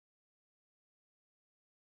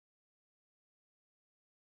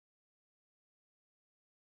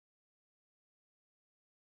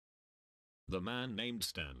The man named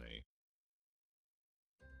Stanley.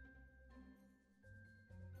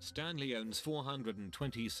 Stanley owns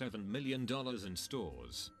 $427 million in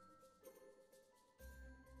stores.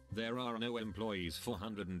 There are no employees,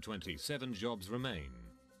 427 jobs remain.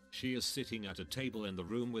 She is sitting at a table in the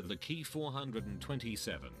room with the key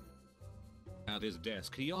 427. At his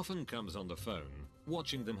desk he often comes on the phone,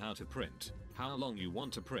 watching them how to print, how long you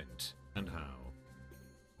want to print, and how.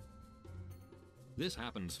 This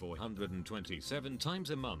happens 427 times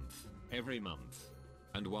a month, every month.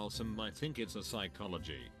 And while some might think it's a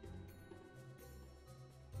psychology,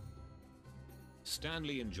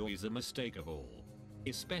 Stanley enjoys the mistake of all.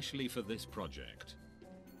 Especially for this project.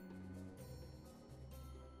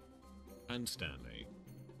 And Stanley.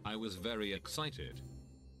 I was very excited.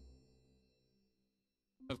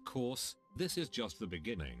 Of course, this is just the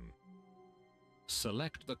beginning.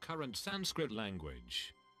 Select the current Sanskrit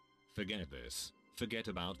language. Forget this, forget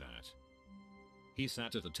about that. He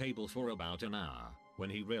sat at the table for about an hour, when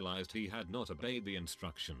he realized he had not obeyed the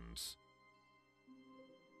instructions.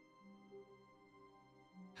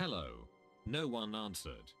 Hello. No one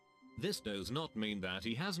answered. This does not mean that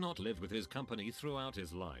he has not lived with his company throughout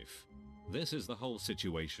his life. This is the whole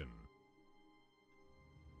situation.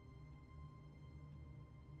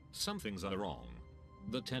 Some things are wrong.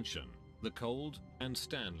 The tension, the cold, and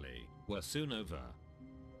Stanley were soon over.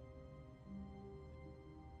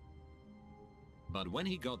 But when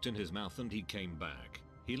he got in his mouth and he came back,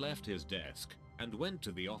 he left his desk and went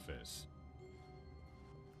to the office.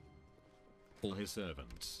 All his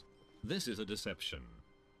servants. This is a deception.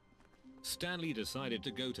 Stanley decided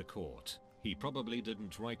to go to court. He probably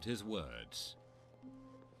didn't write his words.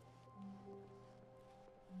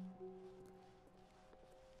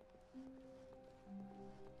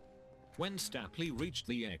 When Stapley reached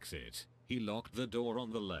the exit, he locked the door on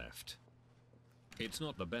the left. It's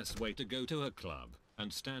not the best way to go to a club,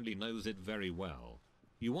 and Stanley knows it very well.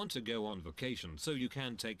 You want to go on vacation so you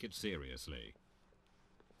can take it seriously.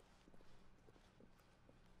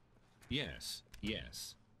 Yes,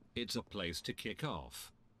 yes. It's a place to kick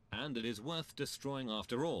off. And it is worth destroying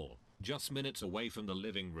after all, just minutes away from the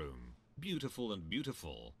living room. Beautiful and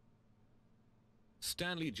beautiful.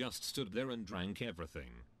 Stanley just stood there and drank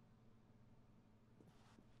everything.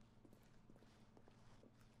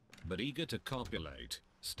 But eager to copulate,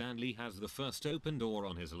 Stanley has the first open door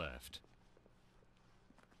on his left.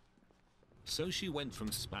 So she went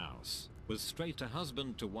from spouse, was straight to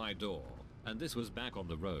husband to wide door, and this was back on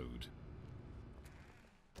the road.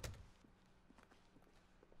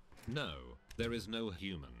 No, there is no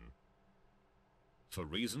human. For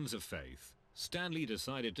reasons of faith, Stanley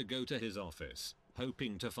decided to go to his office,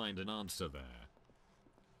 hoping to find an answer there.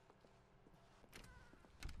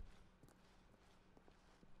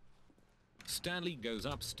 Stanley goes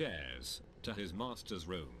upstairs to his master's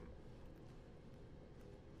room.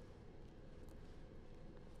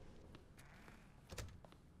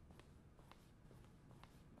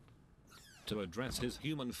 To address his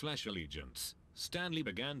human flesh allegiance, Stanley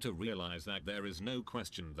began to realize that there is no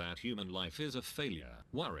question that human life is a failure.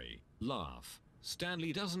 Worry, laugh.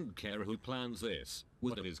 Stanley doesn't care who plans this,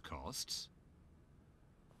 what are his costs?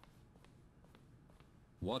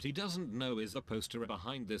 What he doesn't know is the poster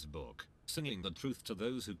behind this book, singing the truth to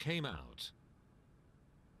those who came out.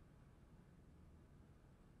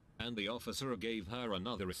 And the officer gave her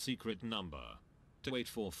another secret number.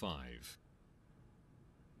 2845.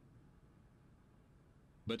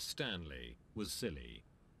 But Stanley was silly.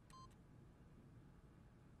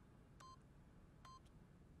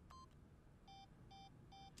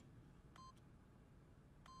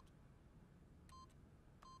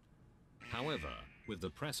 However, with the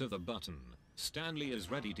press of the button, Stanley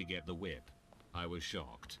is ready to get the whip. I was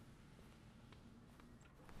shocked.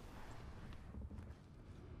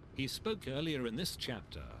 He spoke earlier in this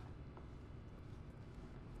chapter.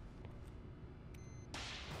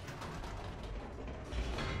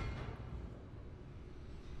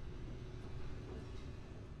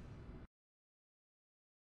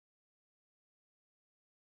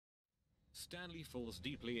 Stanley falls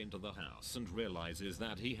deeply into the house and realizes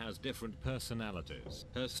that he has different personalities.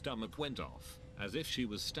 Her stomach went off, as if she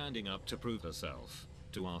was standing up to prove herself,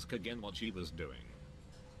 to ask again what she was doing.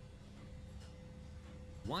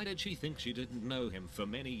 Why did she think she didn't know him for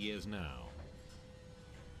many years now?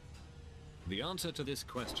 The answer to this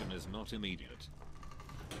question is not immediate.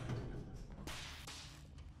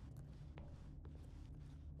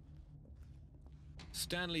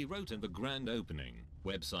 Stanley wrote in the grand opening,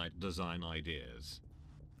 website design ideas.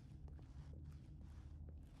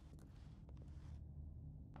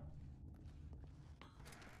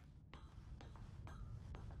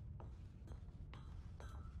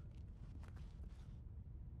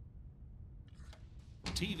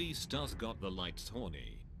 TV stars got the lights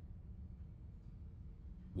horny.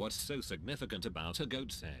 What's so significant about a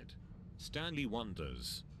goat's head? Stanley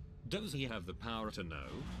wonders. Does he have the power to know?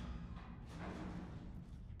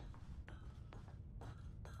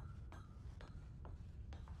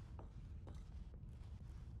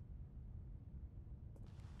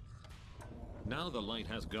 Now the light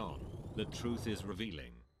has gone, the truth is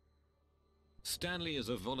revealing. Stanley is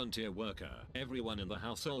a volunteer worker. Everyone in the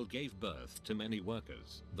household gave birth to many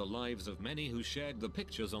workers. The lives of many who shared the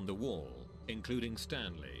pictures on the wall, including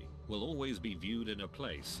Stanley, will always be viewed in a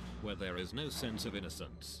place where there is no sense of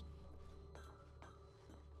innocence.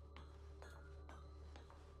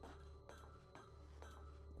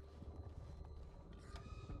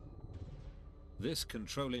 This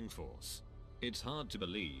controlling force. It's hard to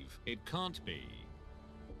believe it can't be.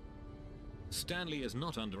 Stanley is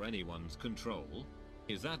not under anyone's control.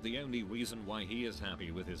 Is that the only reason why he is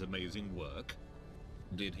happy with his amazing work?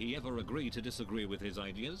 Did he ever agree to disagree with his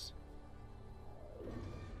ideas?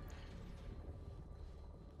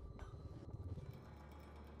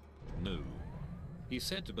 No. He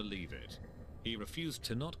said to believe it. He refused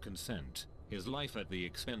to not consent, his life at the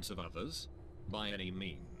expense of others, by any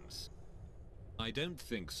means. I don't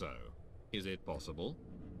think so. Is it possible?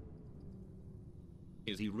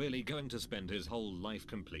 Is he really going to spend his whole life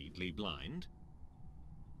completely blind?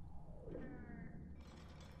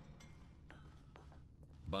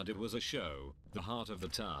 But it was a show, the heart of the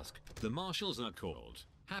task. The marshals are called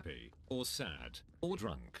happy, or sad, or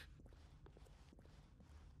drunk.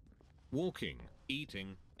 Walking,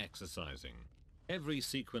 eating, exercising. Every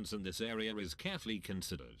sequence in this area is carefully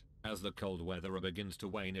considered. As the cold weather begins to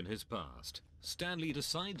wane in his past, Stanley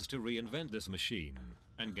decides to reinvent this machine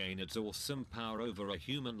and gain its awesome power over a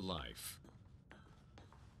human life.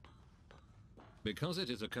 Because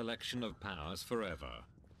it is a collection of powers forever.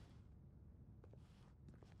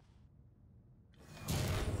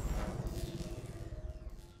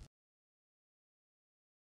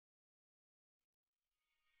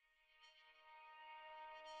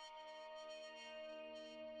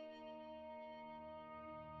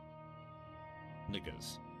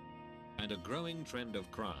 Niggers. And a growing trend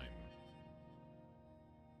of crime.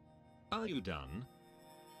 Are you done?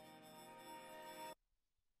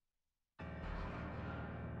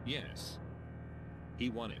 Yes. He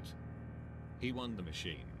won it. He won the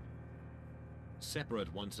machine.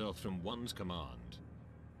 Separate oneself from one's command.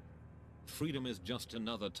 Freedom is just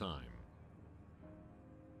another time.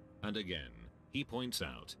 And again, he points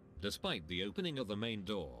out, despite the opening of the main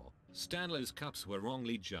door, Stanley's cups were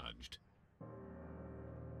wrongly judged.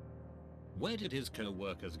 Where did his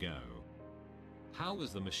co-workers go? How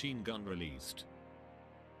was the machine gun released?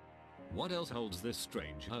 What else holds this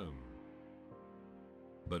strange home?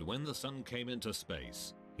 But when the sun came into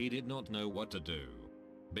space, he did not know what to do.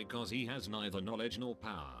 Because he has neither knowledge nor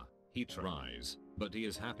power, he tries, but he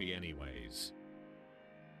is happy anyways.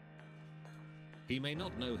 He may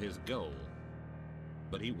not know his goal,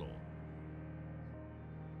 but he will.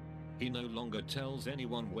 He no longer tells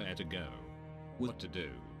anyone where to go, what to do,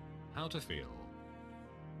 how to feel,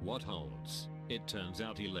 what holds. It turns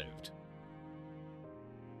out he lived.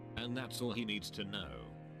 And that's all he needs to know.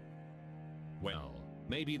 Well,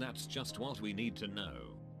 maybe that's just what we need to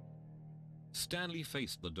know. Stanley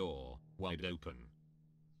faced the door, wide open.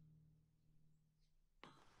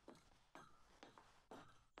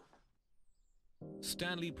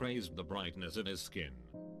 Stanley praised the brightness of his skin,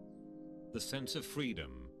 the sense of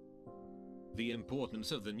freedom, the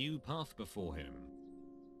importance of the new path before him.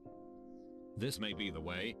 This may be the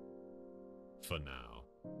way, for now,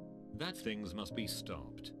 that things must be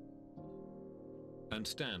stopped. And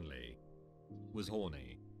Stanley was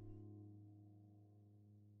horny.